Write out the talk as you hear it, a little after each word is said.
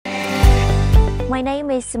My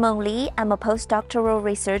name is Simeng Li. I'm a postdoctoral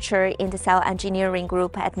researcher in the cell engineering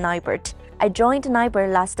group at NIBRT. I joined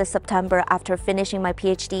NIBRT last September after finishing my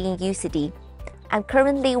PhD in UCD. I'm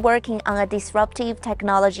currently working on a Disruptive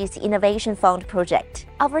Technologies Innovation Fund project.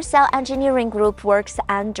 Our cell engineering group works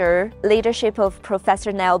under leadership of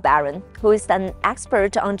Professor Neil Barron, who is an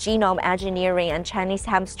expert on genome engineering and Chinese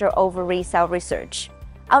hamster ovary cell research.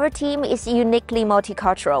 Our team is uniquely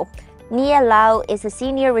multicultural. Nia Lau is a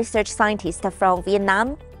senior research scientist from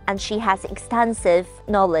Vietnam, and she has extensive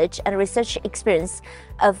knowledge and research experience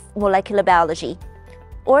of molecular biology.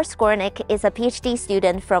 Or Skornik is a PhD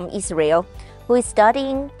student from Israel, who is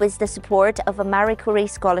studying with the support of a Marie Curie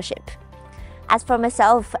scholarship. As for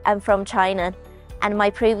myself, I'm from China, and my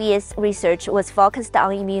previous research was focused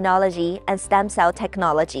on immunology and stem cell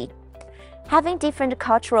technology. Having different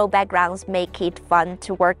cultural backgrounds make it fun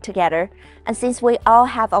to work together, and since we all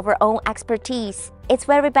have our own expertise, it's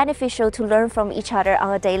very beneficial to learn from each other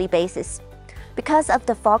on a daily basis. Because of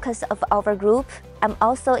the focus of our group, I'm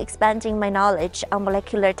also expanding my knowledge on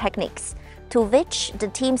molecular techniques, to which the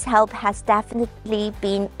team's help has definitely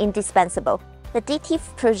been indispensable. The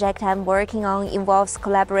DTIF project I'm working on involves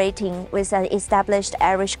collaborating with an established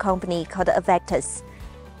Irish company called Avectus.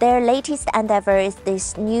 Their latest endeavor is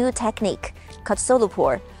this new technique called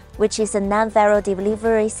Solupor, which is a non-viral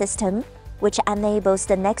delivery system which enables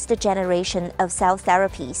the next generation of cell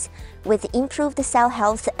therapies with improved cell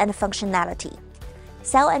health and functionality.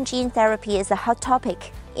 Cell and gene therapy is a hot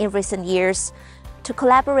topic in recent years. To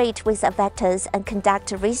collaborate with Avectus and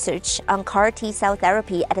conduct research on CAR T-cell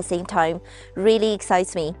therapy at the same time really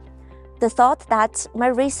excites me. The thought that my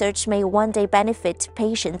research may one day benefit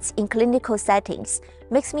patients in clinical settings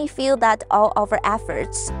makes me feel that all our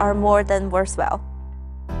efforts are more than worthwhile.